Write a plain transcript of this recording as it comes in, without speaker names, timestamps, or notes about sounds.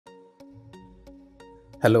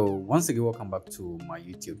Hello, once again welcome back to my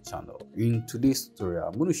YouTube channel. In today's tutorial,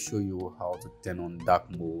 I'm going to show you how to turn on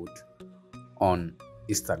dark mode on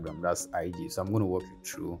Instagram, that's IG. So I'm going to walk you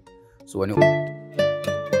through. So when you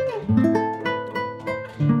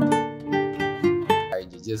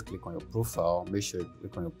IG, just click on your profile. Make sure you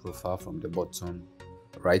click on your profile from the bottom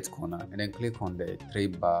right corner and then click on the three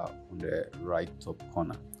bar on the right top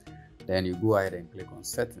corner. Then you go ahead and click on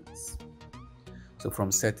settings. So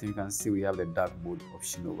from setting, you can see we have the dark mode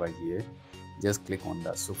option over here. Just click on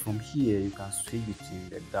that. So from here, you can switch between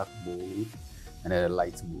the dark mode and the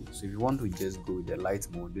light mode. So if you want to just go with the light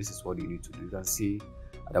mode, this is what you need to do. You can see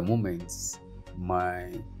at the moment,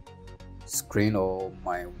 my screen or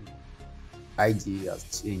my IG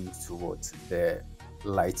has changed towards the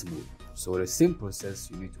light mode. So the same process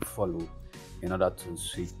you need to follow in order to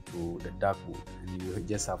switch to the dark mode, and you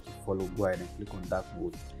just have to follow. Go ahead and click on dark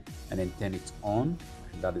mode and then turn it on,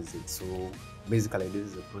 and that is it. So basically this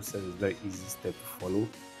is the process. It's very easy step to follow.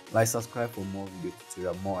 Like, subscribe for more video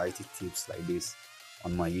tutorial, more IT tips like this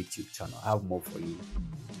on my YouTube channel. I have more for you.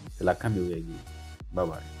 Till I come your way again. Bye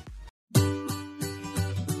bye.